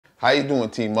How you doing,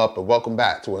 Team Up? And welcome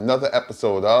back to another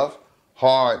episode of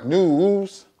Hard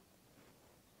News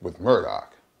with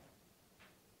Murdock.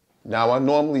 Now, I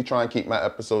normally try and keep my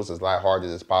episodes as lighthearted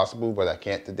as possible, but I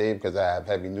can't today because I have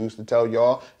heavy news to tell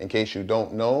y'all. In case you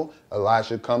don't know,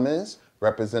 Cummings,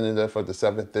 representative for the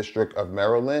 7th District of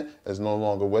Maryland, is no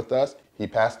longer with us. He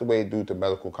passed away due to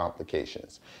medical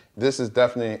complications. This is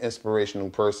definitely an inspirational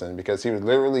person because he was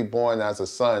literally born as a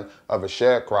son of a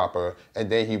sharecropper, and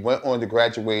then he went on to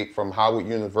graduate from Howard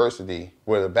University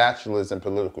with a bachelor's in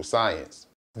political science.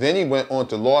 Then he went on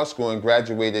to law school and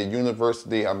graduated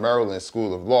University of Maryland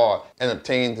School of Law and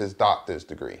obtained his doctor's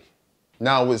degree.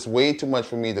 Now, it's way too much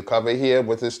for me to cover here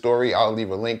with his story. I'll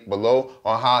leave a link below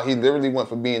on how he literally went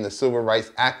from being a civil rights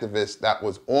activist that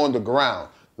was on the ground,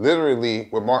 literally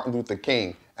with Martin Luther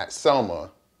King at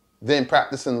Selma, then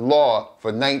practicing law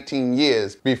for 19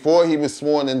 years before he was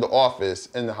sworn into office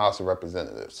in the House of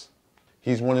Representatives.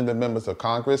 He's one of the members of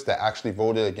Congress that actually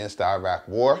voted against the Iraq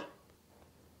War.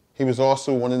 He was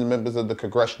also one of the members of the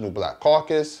Congressional Black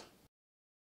Caucus.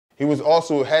 He was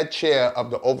also head chair of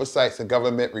the Oversight and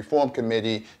Government Reform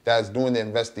Committee that is doing the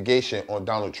investigation on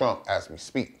Donald Trump as we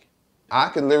speak. I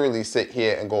can literally sit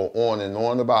here and go on and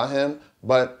on about him,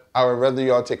 but I would rather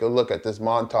y'all take a look at this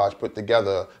montage put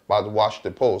together by the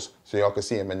Washington Post so y'all can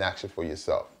see him in action for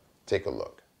yourself. Take a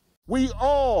look. We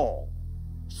all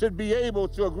should be able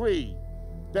to agree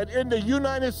that in the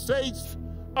United States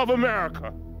of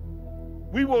America,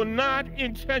 we will not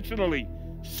intentionally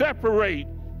separate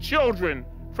children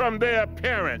from their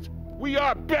parents. We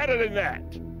are better than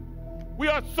that. We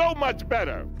are so much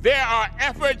better. There are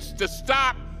efforts to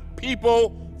stop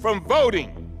people from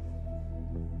voting.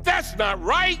 That's not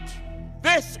right.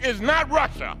 This is not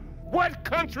Russia. What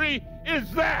country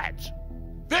is that?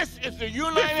 This is the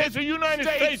United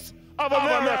States of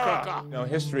America. You know,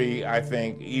 history, I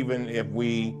think, even if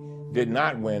we did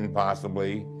not win,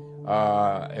 possibly,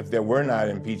 if there were not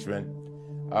impeachment,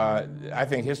 I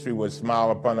think history would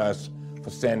smile upon us for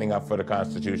standing up for the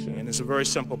Constitution. And it's a very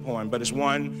simple poem, but it's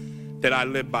one that I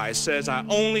live by. It says, I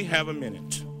only have a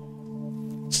minute,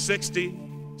 60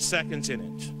 seconds in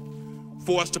it.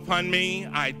 Forced upon me,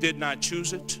 I did not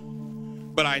choose it,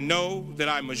 but I know that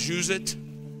I must use it,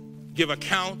 give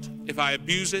account if I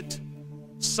abuse it,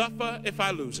 suffer if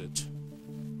I lose it.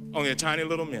 Only a tiny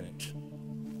little minute,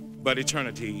 but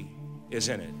eternity is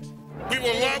in it. We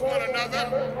will love one another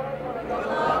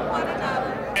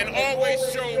and always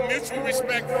show mutual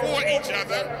respect for each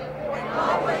other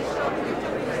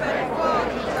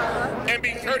and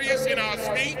be courteous in our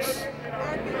speech,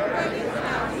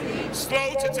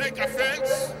 slow to take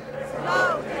offense,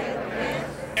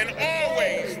 and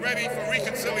always ready for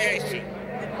reconciliation.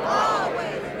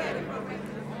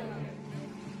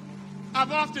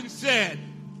 I've often said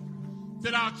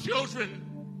that our children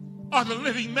are the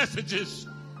living messages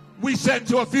we send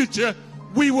to a future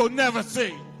we will never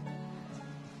see.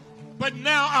 But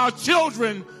now our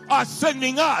children are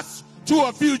sending us to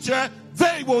a future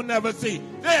they will never see.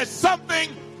 There's something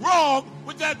wrong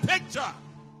with that picture.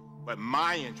 But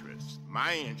my interest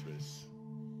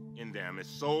in them is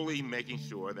solely making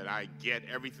sure that I get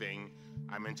everything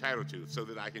I'm entitled to so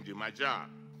that I can do my job.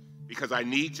 Because I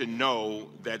need to know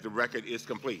that the record is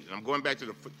complete. And I'm going back to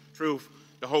the truth,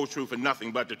 the whole truth, and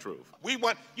nothing but the truth. We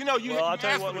want, you know, you ask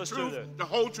for the truth, the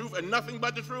whole truth, and nothing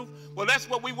but the truth. Well, that's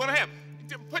what we want to have.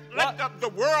 Let the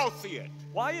world see it.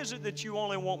 Why is it that you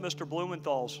only want Mr.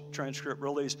 Blumenthal's transcript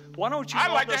released? Why don't you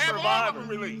want like the to have Survivor? all of them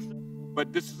released?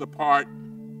 But this is a part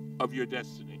of your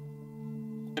destiny.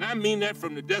 And I mean that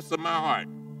from the depths of my heart.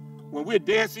 When we're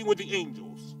dancing with the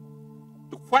angels,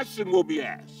 the question will be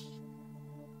asked.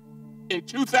 In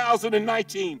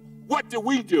 2019, what did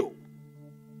we do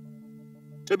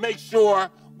to make sure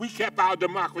we kept our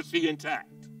democracy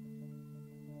intact?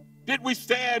 Did we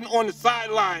stand on the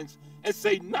sidelines and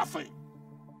say nothing?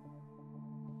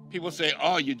 People say,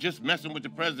 oh, you're just messing with the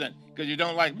president because you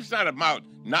don't like him. It's not about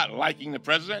not liking the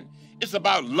president. It's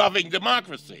about loving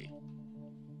democracy.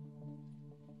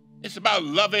 It's about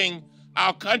loving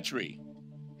our country.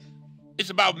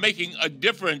 It's about making a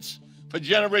difference for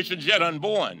generations yet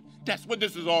unborn. That's what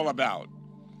this is all about.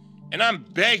 And I'm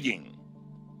begging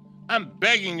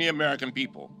the American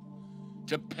people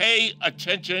to pay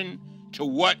attention to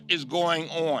what is going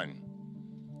on.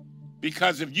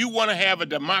 Because if you want to have a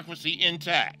democracy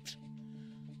intact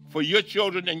for your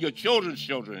children and your children's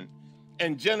children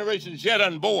and generations yet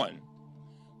unborn,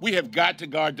 we have got to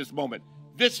guard this moment.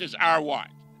 This is our watch.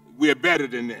 We're better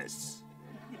than this.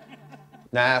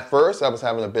 Now, at first, I was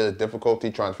having a bit of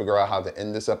difficulty trying to figure out how to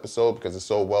end this episode because it's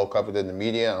so well covered in the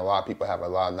media and a lot of people have a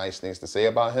lot of nice things to say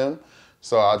about him.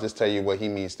 So I'll just tell you what he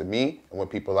means to me and what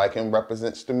people like him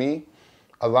represents to me.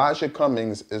 Elijah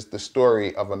Cummings is the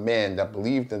story of a man that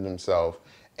believed in himself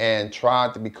and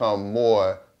tried to become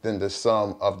more than the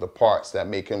sum of the parts that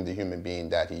make him the human being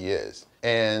that he is.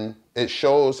 And it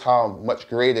shows how much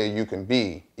greater you can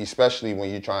be, especially when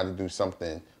you're trying to do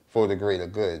something for the greater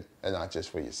good and not just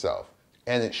for yourself.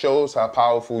 And it shows how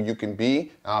powerful you can be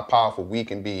and how powerful we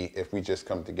can be if we just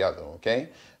come together, okay?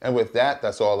 And with that,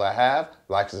 that's all I have.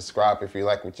 Like and subscribe if you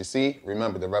like what you see.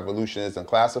 Remember, the revolution is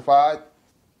unclassified.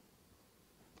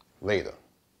 Later.